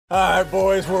All right,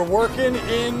 boys, we're working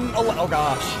in. Oh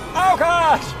gosh! Oh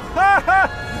gosh!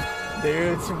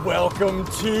 Dudes, welcome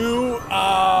to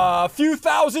a few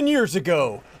thousand years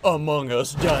ago, among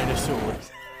us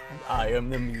dinosaurs. I am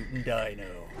the mutant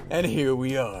dino. And here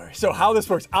we are. So how this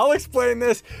works, I'll explain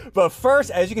this, but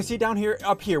first, as you can see down here,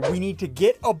 up here, we need to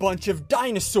get a bunch of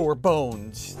dinosaur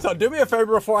bones. So do me a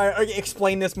favor before I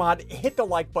explain this mod, hit the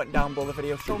like button down below the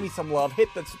video, show me some love, hit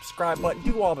the subscribe button,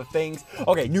 do all the things.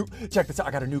 Okay, check this out,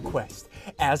 I got a new quest.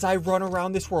 As I run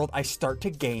around this world, I start to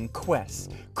gain quests.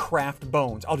 Craft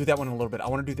bones. I'll do that one in a little bit. I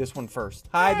want to do this one first.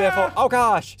 Hi, Biffle. Oh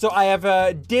gosh. So I have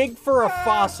a dig for a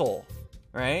fossil,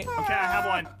 right? Okay, I have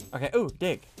one. Okay, ooh,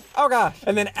 dig. Oh gosh.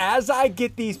 And then as I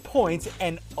get these points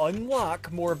and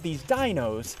unlock more of these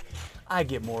dinos, I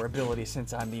get more ability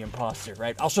since I'm the imposter,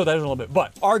 right? I'll show that in a little bit.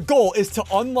 But our goal is to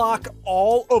unlock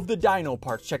all of the dino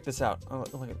parts. Check this out. Oh,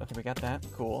 look, okay, we got that.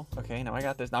 Cool. Okay, now I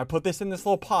got this. Now I put this in this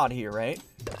little pod here, right?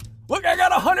 Look, I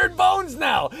got 100 bones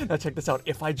now. Now check this out.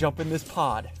 If I jump in this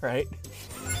pod, right?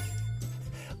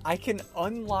 I can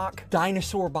unlock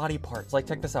dinosaur body parts. Like,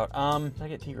 check this out. Did I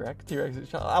get T-Rex?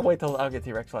 T-Rex. I'll wait till I'll get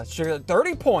T-Rex last.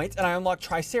 30 points, and I unlock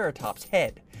Triceratops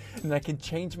head. And I can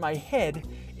change my head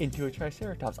into a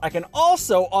Triceratops. I can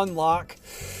also unlock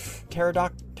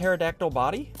pterodactyl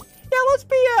body. Yeah, let's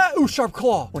be sharp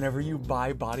claw. Whenever you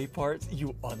buy body parts,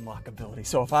 you unlock ability.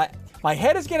 So if my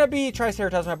head is gonna be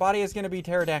Triceratops, my body is gonna be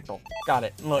pterodactyl. Got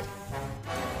it. Look.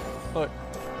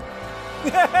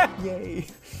 Yay.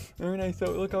 Very nice. So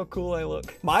look how cool I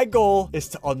look. My goal is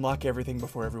to unlock everything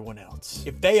before everyone else.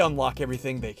 If they unlock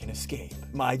everything, they can escape.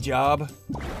 My job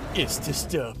is to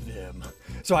stop them.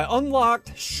 So I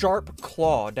unlocked Sharp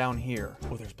Claw down here.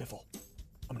 Oh, there's Biffle.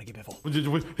 I'm gonna get Biffle.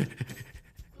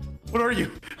 What are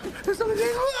you?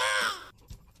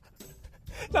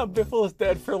 Now Biffle is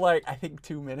dead for like, I think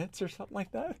 2 minutes or something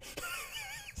like that.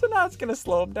 So now it's gonna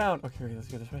slow him down. Okay, let's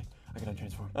go this way. I gotta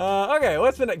transform. Okay,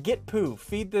 what's the next? Get poo.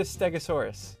 Feed the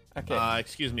Stegosaurus. Okay.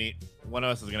 Excuse me. One of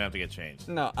us is gonna have to get changed.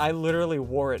 No, I literally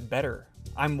wore it better.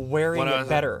 I'm wearing it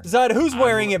better. Zud, who's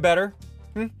wearing it better?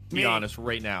 Be honest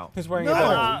right now. Who's wearing it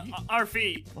better? Our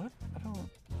feet. What? I don't.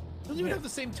 Doesn't even have the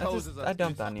same toes as us. I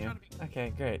dumped on you.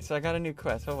 Okay, great. So I got a new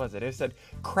quest. What was it? It said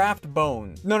craft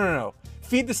bones. No.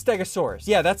 Feed the Stegosaurus.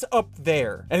 Yeah, that's up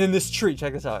there. And then this tree.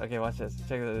 Check this out. Okay, watch this.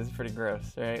 Check this out. This is pretty gross.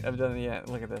 All right, I've done it. Yeah,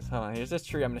 look at this. Hold on. Here's this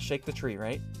tree. I'm gonna shake the tree.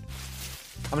 Right.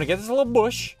 I'm gonna get this little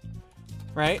bush.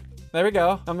 Right. There we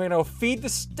go. I'm gonna feed the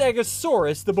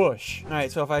Stegosaurus the bush. All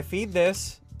right. So if I feed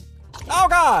this. Oh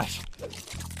gosh.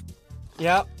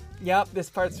 Yep. This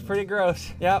part's pretty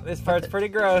gross. Yep. This part's pretty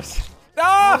gross.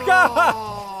 Oh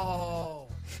god!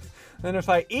 Then if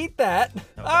I eat that,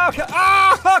 oh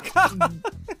god!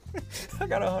 I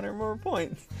got 100 more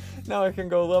points. Now I can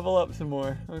go level up some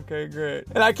more. Okay, great.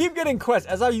 And I keep getting quests.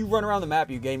 As you run around the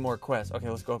map, you gain more quests. Okay,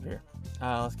 let's go up here.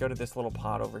 Let's go to this little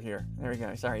pod over here. There we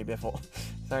go. Sorry, Biffle.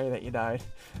 Sorry that you died.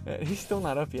 He's still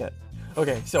not up yet.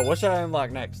 Okay, so what should I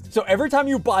unlock next? So every time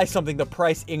you buy something, the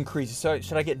price increases. So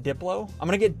should I get Diplo? I'm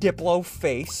gonna get Diplo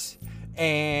face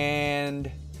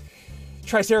and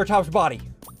Triceratops body.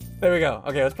 There we go.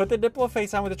 Okay, let's put the Diplo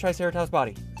face on with the Triceratops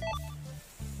body.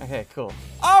 Okay, cool.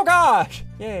 Oh gosh!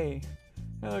 Yay.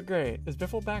 Oh, great. Is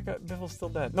Biffle back up? Biffle's still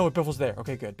dead. No, Biffle's there.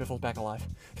 Okay, good. Biffle's back alive.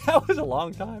 That was a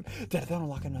long time. Did that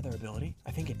unlock another ability?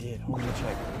 I think it did. Hold on, let me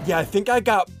check. Yeah, I think I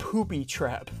got Poopy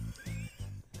Trap.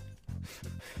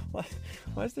 Why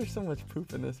is there so much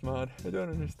poop in this mod? I don't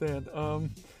understand.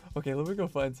 Okay, let me go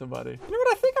find somebody. You know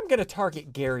what? I think I'm gonna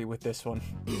target Gary with this one.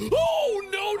 Oh,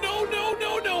 no.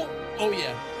 Oh,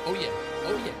 yeah. Oh, yeah.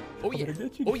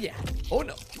 Oh,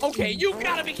 no. Okay, you've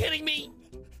got to be kidding me.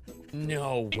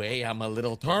 No way, I'm a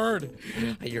little turd.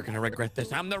 You're going to regret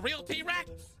this. I'm the real T-Rex.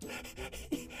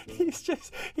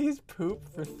 He's pooped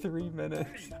for 3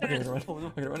 minutes. Okay, I'm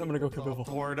gonna go kill Biffle.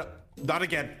 Lord. Not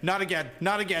again.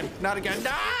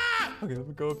 Okay, let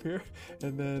me go up here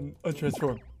and then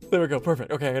untransform. There we go,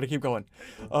 perfect. Okay, I gotta keep going.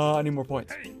 I need more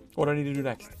points. What do I need to do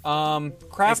next?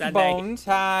 Craft bones.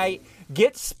 Hi.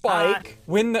 Get Spike.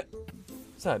 Win the...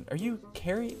 Sud, are you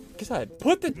carrying... Sud,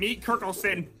 put the... Meet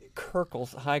Kirkleston.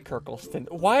 Hi,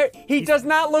 Kirkleston. Why? He does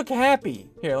not look happy.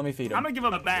 Here, let me feed him. I'm gonna give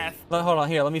him a bath. Hold on,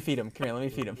 here, let me feed him. Come here, let me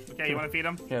feed him. Okay, you wanna feed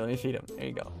him? Here, let me feed him. There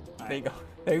you go. There you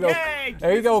go. Yay!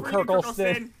 There you go,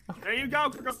 Kirkleston. There you go,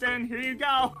 Kirkleston. Here you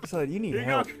go. So you need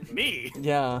help. Me?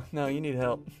 Yeah, no, you need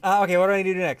help. Okay, what do I need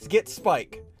to do next? Get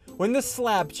Spike. Win the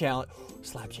slab challenge.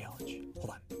 Slab challenge.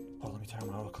 Hold on, let me turn on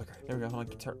my auto clicker. There we go.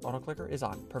 Auto clicker is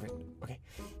on. Perfect. Okay.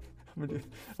 I'm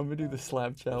gonna do the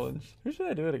slab challenge. Who should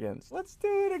I do it against? Let's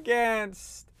do it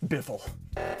against Biffle.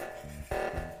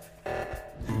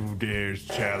 Who dares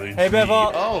challenge Hey,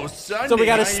 Biffle. Oh, SSundee. So we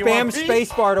got to now you want spam me?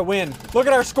 spacebar to win. Look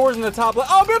at our scores in the top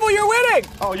left. Oh, Biffle, you're winning!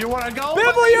 Oh, you want to go?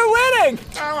 Biffle, you're winning!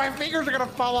 Oh, my fingers are gonna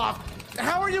fall off.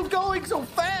 How are you going so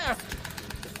fast?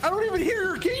 I don't even hear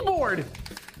your keyboard.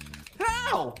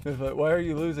 How? Biffle, why are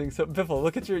you losing? So, Biffle,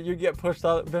 look at you get pushed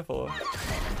out. Biffle.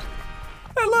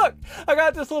 Hey, look! I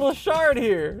got this little shard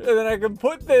here. And then I can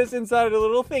put this inside a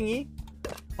little thingy.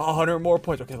 100 more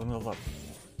points. Okay, let me level up.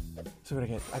 So what I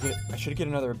get? I should get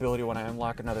another ability when I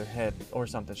unlock another head or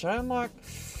something. Should I unlock?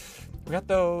 We got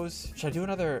those. Should I do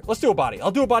another? Let's do a body.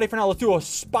 I'll do a body for now. Let's do a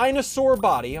Spinosaur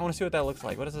body. I want to see what that looks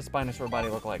like. What does a Spinosaur body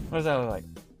look like? What does that look like?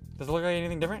 Does it look like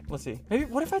anything different? Let's see. Maybe,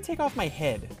 what if I take off my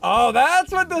head? Oh,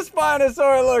 that's what the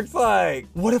Spinosaur looks like.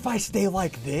 What if I stay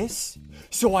like this?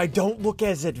 So I don't look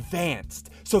as advanced.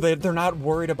 So they're not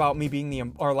worried about me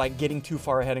being or like getting too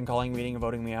far ahead and calling meeting and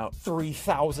voting me out.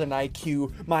 3,000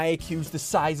 IQ. My IQ's the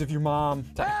size of your mom.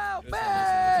 Help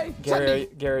me! Gary,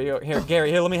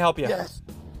 here, let me help you. Yes.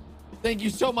 Thank you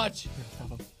so much. Stop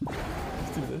him.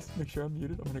 Let's do this. Make sure I'm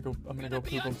muted. I'm gonna go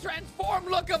Be poop him. untransformed.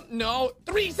 Look him. No.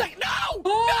 3 seconds. No.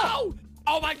 No.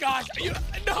 Oh my gosh.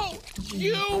 No.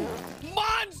 You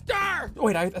monster.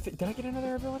 Wait, did I get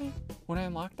another ability when I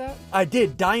unlocked that? I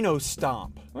did. Dino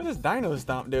Stomp. What does Dino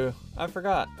Stomp do? I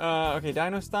forgot. Okay,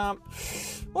 Dino Stomp.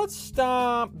 Let's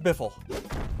stomp Biffle.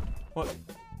 What?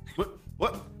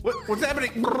 What's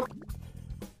happening?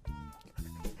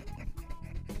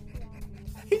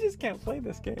 He just can't play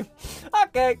this game.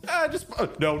 Okay. I just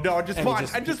spawned.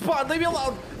 I just spawned. Leave me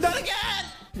alone. Not again.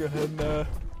 Go ahead and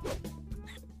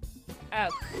Oh,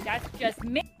 that's just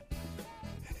me.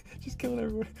 just killing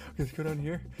everyone. Okay, let's go down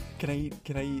here. Can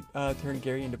I turn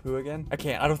Gary into poo again? I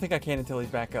can't. I don't think I can until he's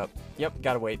back up. Yep,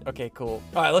 gotta wait. Okay, cool.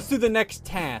 All right, let's do the next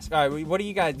task. All right, what do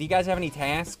you guys? Do you guys have any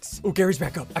tasks? Oh, Gary's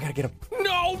back up. I gotta get him.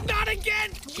 No, not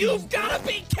again. You've got to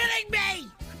be kidding me.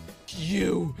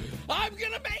 I'm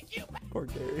gonna make you. Poor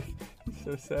Gary. He's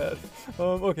so sad.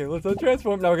 Okay, let's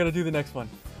untransform. Now we're gonna do the next one.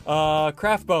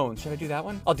 Craft bones. Should I do that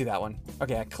one? I'll do that one.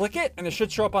 Okay, I click it and it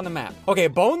should show up on the map. Okay,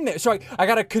 bone there. So I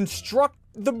gotta construct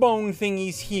the bone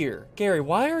thingies here. Gary,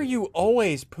 why are you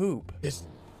always poop?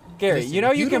 Gary, Listen, you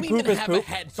know you can don't poop even as have poop. a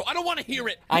head, so I don't want to hear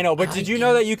it. I know, but did you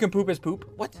know that you can poop as poop?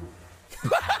 What?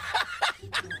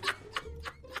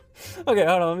 Okay,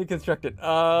 hold on, let me construct it.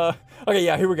 Okay,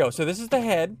 yeah, here we go. So this is the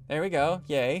head. There we go.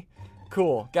 Yay.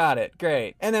 Cool. Got it.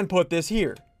 Great. And then put this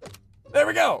here. There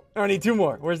we go. I need 2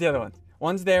 more. Where's the other ones?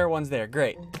 One's there, one's there.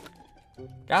 Great.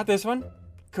 Got this one.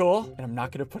 Cool. And I'm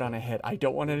not gonna put on a head. I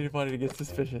don't want anybody to get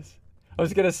suspicious. I'm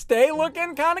just gonna stay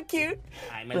looking kind of cute.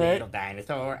 I'm a little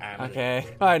dinosaur. Okay.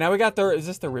 All right, now we got is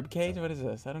this the rib cage? What is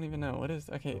this? I don't even know. What is,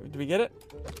 okay, do we get it?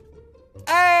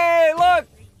 Hey, look!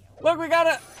 Look, we got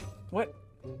it. What?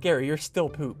 Gary, you're still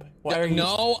poop. Why are you?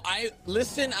 No,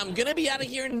 listen, I'm gonna be out of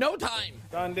here in no time.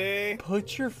 SSundee.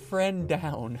 Put your friend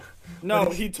down.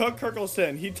 No, he took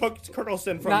Kirkleston. He took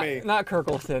Kirkleston from me. Not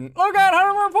Kirkleston. Oh god,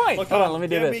 100 more points. Look Hold up, on, let me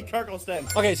do give this. me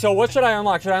Kirkleston. Okay, so what should I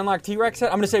unlock? Should I unlock T-Rex head?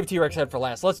 I'm gonna save T-Rex head for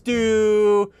last. Let's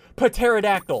do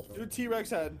Pterodactyl. Do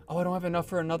T-Rex head. Oh, I don't have enough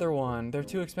for another one. They're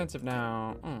too expensive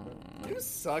now. You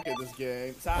suck at this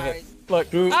game. Sorry. Okay, look,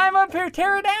 I'm a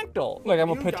pterodactyl. Look, I'm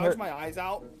a Can you gouge pterodactyl. my eyes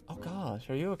out? Oh gosh,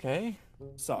 are you okay?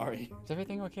 Sorry. Is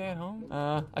everything okay at home?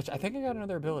 I think I got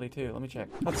another ability too. Let me check.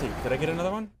 Let's see. Did I get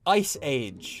another one? Ice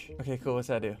Age. Okay, cool. What's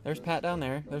that do? There's Pat down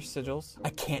there. There's sigils.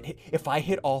 I can't hit. If I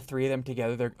hit all 3 of them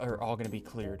together, they're all gonna be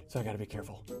cleared. So I gotta be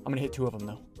careful. I'm gonna hit 2 of them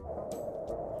though.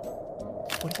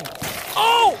 What is that?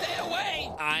 Oh! Stay away!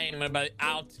 I'm about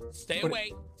out. Stay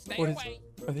away. Stay What is? away.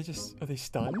 Are they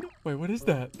stunned? Wait, what is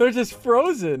that? They're just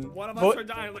frozen. One of us What- are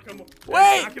dying. Look, Wait! it's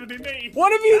not gonna be me.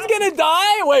 One of you's gonna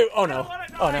die? Wait, oh no.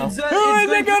 Oh no. It's Who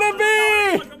is it gonna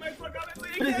be?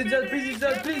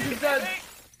 Please, insert.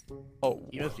 Oh,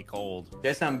 You must be cold.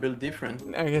 Guess I'm built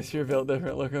different. I guess you're built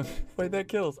different. Look, wait, that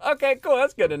kills. Okay, cool.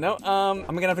 That's good to know. I'm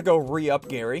gonna have to go re-up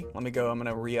Gary. I'm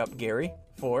gonna re-up Gary.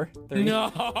 4, 3.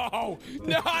 No,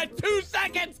 2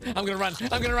 seconds. I'm gonna run. You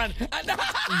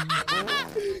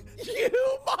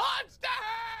monster!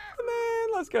 Man,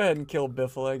 let's go ahead and kill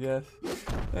Biffle, I guess.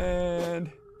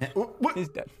 And he's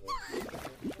dead.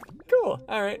 Cool.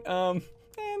 All right. And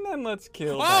then let's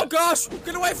kill. Oh gosh!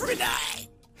 Get away from me now!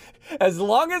 As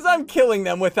long as I'm killing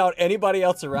them without anybody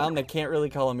else around, they can't really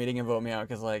call a meeting and vote me out.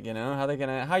 Cause like, you know, how they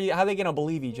gonna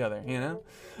believe each other? You know?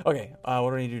 Okay. What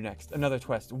do we do next? Another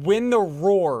quest. Win the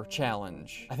Roar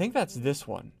challenge. I think that's this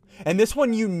one. And this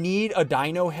one, you need a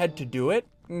dino head to do it.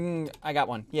 I got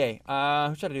one. Yay.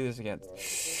 Who should I do this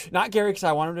against? Not Gary, because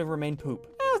I want him to remain poop.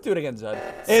 let's do it again, Zud.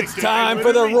 It's time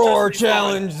for the roar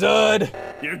challenge, Zud.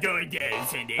 You're going down,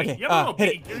 Cindy. Okay, You're a little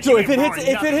hit big. it. So if it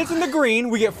hits in the green,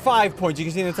 we get 5 points. You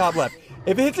can see in the top left.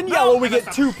 If it hits in yellow, we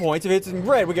get 2 points. If it hits in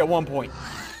red, we get 1 point.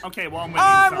 Okay, well, I'm winning.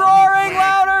 I'm so roaring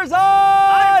louder,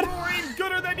 Zud! I'm roaring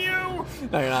gooder than you.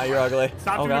 No, you're not. You're ugly.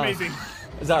 Stop Oh, doing God. amazing.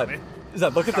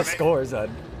 Zud, look at the Stop it. score, Zud.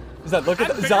 Zud, look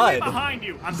at I'm the barely Zud. behind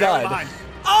you. I'm barely Zud. behind.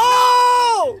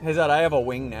 Oh! Hey, Zud, I have a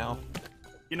wing now.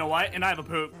 You know what? And I have a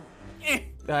poop.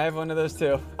 I have one of those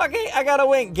too. Okay, I got a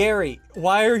wing. Gary,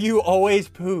 why are you always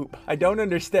poop? I don't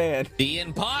understand. The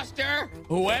imposter,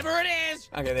 whoever it is.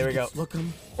 Okay, there we go. Look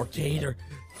him or Jade or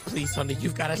please, Sunday,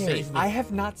 you've got to Gary, save me. I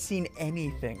have not seen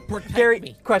anything. Protect Gary,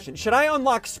 me. question. Should I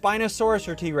unlock Spinosaurus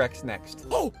or T-Rex next?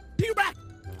 Oh, T-Rex.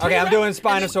 Okay, I'm doing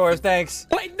Spinosaurus, thanks.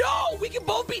 Wait, no, we can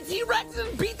both beat T-Rex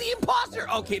and beat the imposter.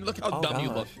 Okay, look how dumb you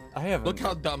look. I have Look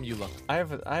how dumb you look. I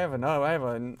have an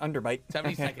underbite.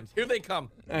 70 Okay. seconds. Here they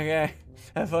come. Okay.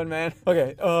 Have fun, man.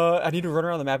 Okay, I need to run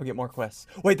around the map and get more quests.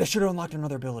 Wait, that should have unlocked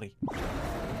another ability.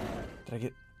 Did I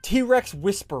get T-Rex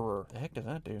Whisperer? The heck does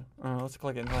that do? Let's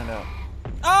click it and find out.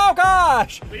 Oh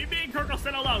gosh! Leave me and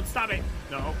Kirkleson alone. Stop it.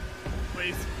 No.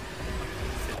 Please.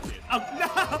 Oh,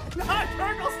 no! Not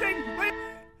Kirkleson!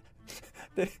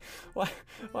 Please!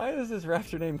 Why is his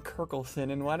raptor named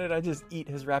Kirkleson, and why did I just eat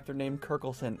his raptor named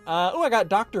Kirkleson? Oh, I got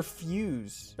Dr.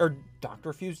 Fuse. Or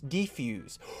Dr. Fuse?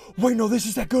 Defuse. Wait, no, this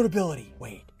is that good ability.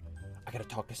 Wait, I gotta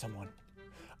talk to someone.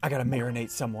 I gotta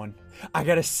marinate someone. I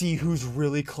gotta see who's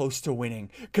really close to winning.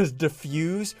 Because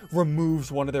Diffuse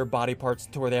removes one of their body parts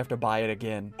to where they have to buy it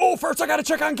again. Oh, first I gotta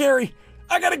check on Gary.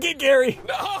 I gotta get Gary.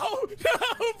 No,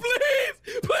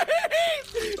 please,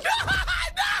 please. No.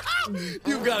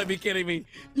 You've got to be kidding me.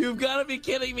 You've got to be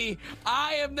kidding me.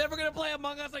 I am never going to play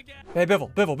Among Us again. Hey,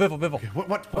 Biffle.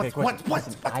 What? Okay, quick. What?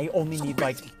 Listen, I only need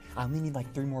like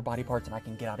 3 more body parts and I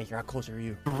can get out of here. How close are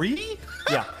you? 3?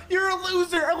 Yeah. You're a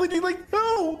loser. I only need like 2.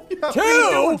 You know, 2?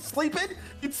 You sleeping?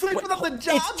 You'd sleep without the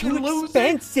job. It's too you loser.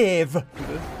 expensive.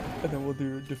 And then we'll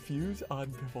do Diffuse on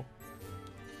Biffle.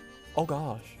 Oh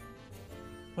gosh.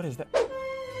 What is that?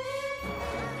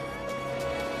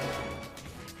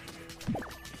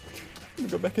 I'm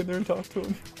gonna go back in there and talk to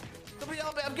him. Somebody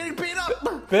help me. I'm getting beat up.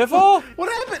 Biffle?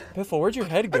 What happened? Biffle, where'd your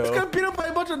head I just go? got beat up by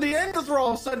a bunch of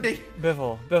Neanderthals Sunday.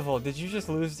 Biffle, did you just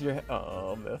lose your head?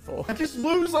 Oh, Biffle. I just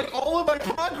lose like all of my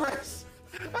progress.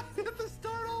 I have to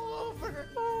start all over.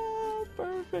 Oh,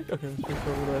 perfect. Okay, let's go.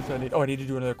 What else do I need? Oh, I need to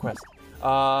do another quest.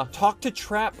 Talk to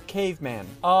Trap Caveman.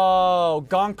 Oh,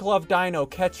 Gonklov Dino,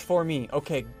 catch for me.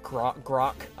 Okay,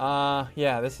 Grok.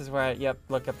 Yeah, this is where yep,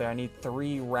 look up there. I need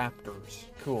 3 raptors.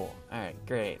 Cool. Alright,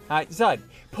 great. Alright, Zud,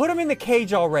 put him in the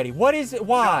cage already. What is it?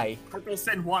 Why?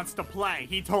 Kirkleson wants to play.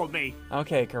 He told me.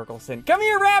 Okay, Kirkleson. Come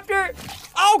here, raptor!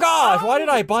 Oh gosh, why did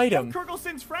I bite him?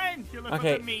 Kirkleson's friend. You're looking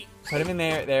Okay, for meat. put him in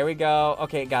there. There we go.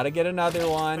 Okay, gotta get another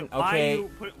one. Okay.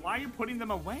 Why are you putting them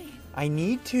away? I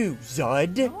need to,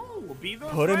 Zud. No, be their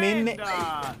Put him friend. in.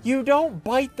 You don't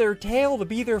bite their tail to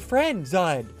be their friend,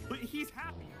 Zud. But he's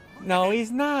happy. No,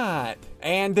 he's not.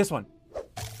 And this one.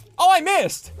 Oh, I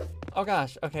missed. Oh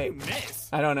gosh. Okay. You miss.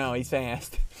 I don't know. He's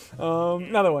fast.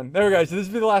 Another one. There we go. So this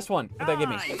will be the last one. What'd that give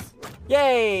me? Nice.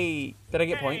 Yay! Did I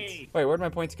get Yay. points? Wait, where'd my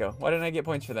points go? Why didn't I get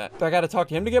points for that? Do I gotta talk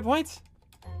to him to get points?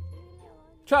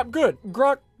 Trap good.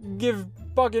 Grok give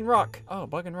bug and rock. Oh,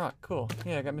 bug and rock. Cool.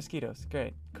 Yeah, I got mosquitoes.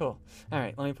 Great. Cool. All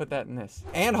right, let me put that in this.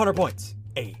 And 100 points.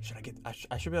 Hey, should I get?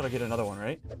 I should be able to get another one,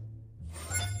 right?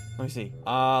 Let me see.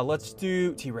 Let's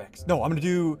do T-Rex. No, I'm gonna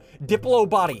do Diplo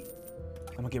body.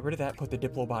 I'm gonna get rid of that. Put the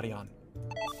Diplo body on.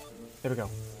 There we go.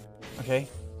 Okay.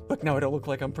 Look, now I don't look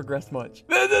like I'm progressed much.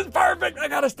 This is perfect. I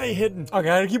gotta stay hidden. Okay, I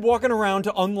gotta keep walking around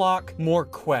to unlock more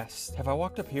quests. Have I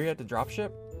walked up here yet to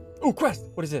dropship? Ooh, quest.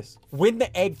 What is this? Win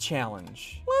the egg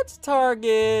challenge. Let's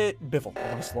target Biffle. I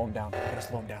gotta slow him down. I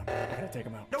gotta take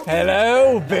him out.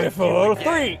 Hello, Biffle.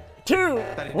 3, 2,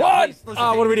 1.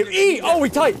 What do we do? E. Oh, we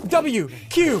type W,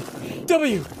 Q,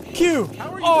 W, Q,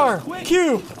 R,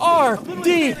 Q, R,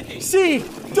 D, C,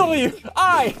 W,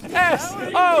 I, S,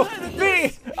 O,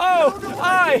 B, O,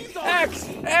 I, X,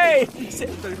 A.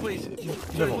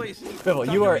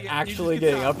 Biffle, you are actually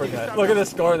getting uppercut. Look at the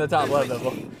score in the top left,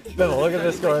 Biffle. Biffle, look at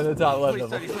the score in the top left,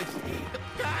 Biffle.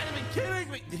 God, I'm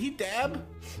kidding me. Did he dab?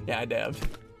 Yeah, I dabbed.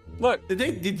 Look,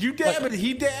 Did you dab and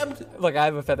he dabbed? look, I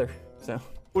have a feather, so.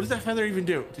 What does that feather even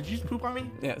do? Did you just poop on me?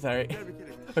 Yeah, sorry. I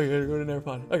gotta go to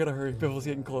Nerfon. I gotta hurry. Biffle's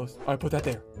getting close. All right, put that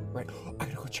there. Right. I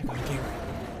gotta go check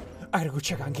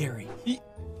on Gary.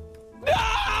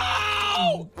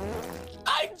 No!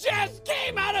 I just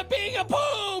came out of being a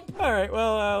poop! All right,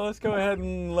 well, let's go ahead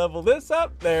and level this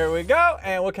up. There we go.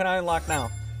 And what can I unlock now?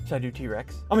 Should I do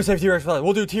T-Rex? I'm gonna save T-Rex body.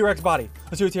 We'll do T-Rex body.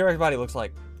 Let's see what T-Rex body looks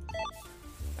like.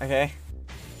 Okay.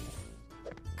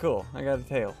 Cool. I got a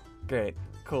tail. Great.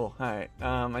 Cool. All right.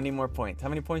 I need more points. How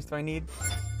many points do I need?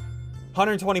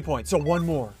 120 points. So one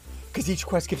more. Because each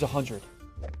quest gives 100.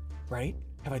 Right?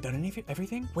 Have I done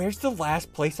everything? Where's the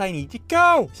last place I need to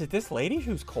go? Is it this lady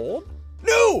who's cold?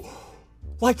 No!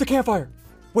 Light the campfire.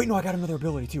 Wait, no, I got another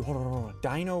ability too. Hold on.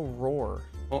 Dino roar.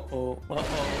 Uh-oh.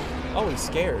 Oh, he's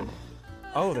scared.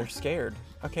 Oh, they're scared.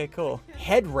 Okay, cool.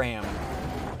 Head ram.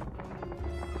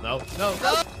 No.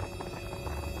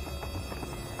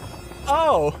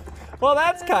 Oh, well,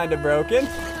 that's kind of broken.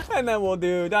 And then we'll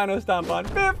do Dino Stomp on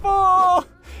Pitfall,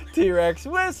 T-Rex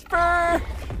Whisper,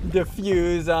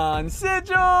 Diffuse on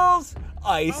Sigils,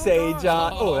 Ice Age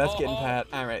on... Oh, that's getting pat.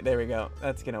 All right, there we go.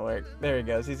 That's going to work. There he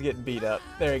goes. He's getting beat up.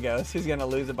 There he goes. He's going to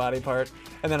lose a body part.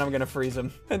 And then I'm going to freeze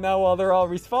him. And now while they're all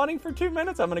respawning for 2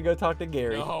 minutes, I'm going to go talk to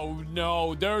Gary. Oh,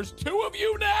 no. There's 2 of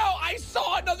you now. I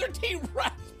saw another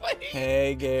T-Rex.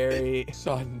 Hey, Gary.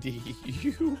 SSundee,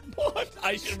 you what?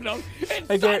 I should have known. It's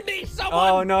Hey, Gary. SSundee, someone.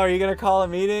 Oh, no. Are you going to call a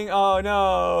meeting? Oh,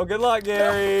 no. Good luck,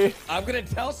 Gary. I'm going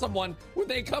to tell someone when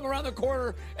they come around the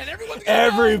corner and everyone's going to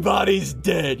Everybody's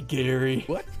dead, Gary.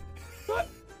 What? What?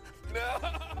 No.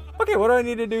 Okay, what do I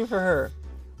need to do for her?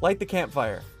 Light the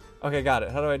campfire. Okay, got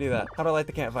it. How do I do that? How do I light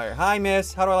the campfire? Hi,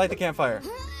 miss. How do I light the campfire?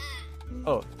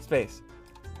 Oh, space.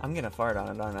 I'm gonna fart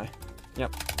on it, aren't I?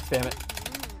 Yep. Spam it.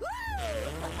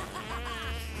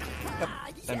 Yep.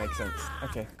 That makes sense.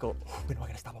 Okay, cool. Wait, no, I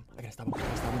gotta stop him. I gotta stop him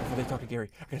before they talk to Gary.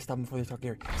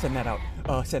 Send that out.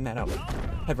 Send that out.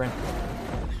 Head ram.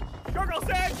 Gargoyle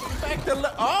sag! Back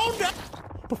to oh no!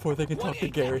 Before they can talk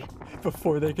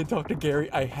to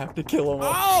Gary. I have to kill them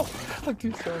all. Oh! I'm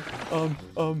too sorry.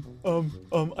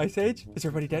 Ice Age? Is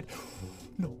everybody dead?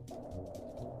 No.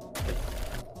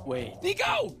 Wait.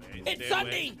 Nico! It's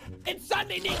SSundee! It's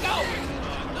SSundee, Nico!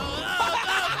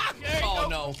 Oh,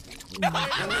 no.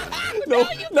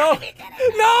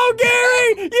 No,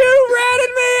 Gary! You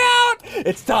ratted me out!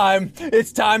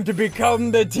 It's time to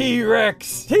become the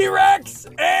T-Rex! T-Rex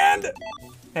and...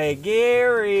 Hey,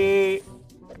 Gary!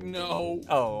 No.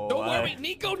 Oh. Don't worry,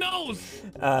 Nico knows.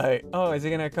 Is he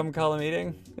gonna come call a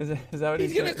meeting? Is that what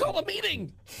He's gonna call a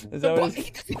meeting. Is that what He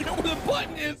doesn't even know where the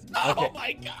button is. Oh Okay.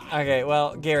 my god. Okay,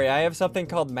 well, Gary, I have something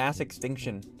called mass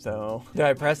extinction. So, do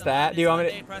I press that? Do you want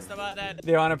me to? Press the button.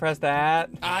 Do you want to press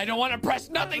that? I don't want to press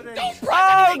nothing. Don't press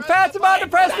Oh, anything. Pat's about to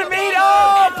press the meeting.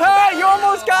 Oh, Pat, you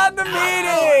almost got the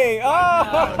meeting.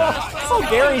 Oh,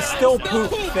 Gary's still poop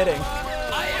fitting.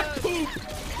 I am poop.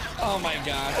 Oh my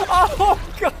god. Oh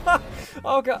god.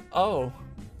 Oh god. Oh.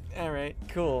 All right.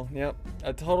 Cool. Yep.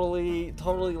 A totally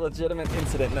legitimate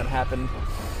incident that happened.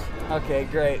 Okay.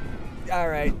 Great. All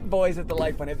right, boys, hit the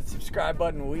like button, hit the subscribe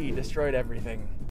button. We destroyed everything.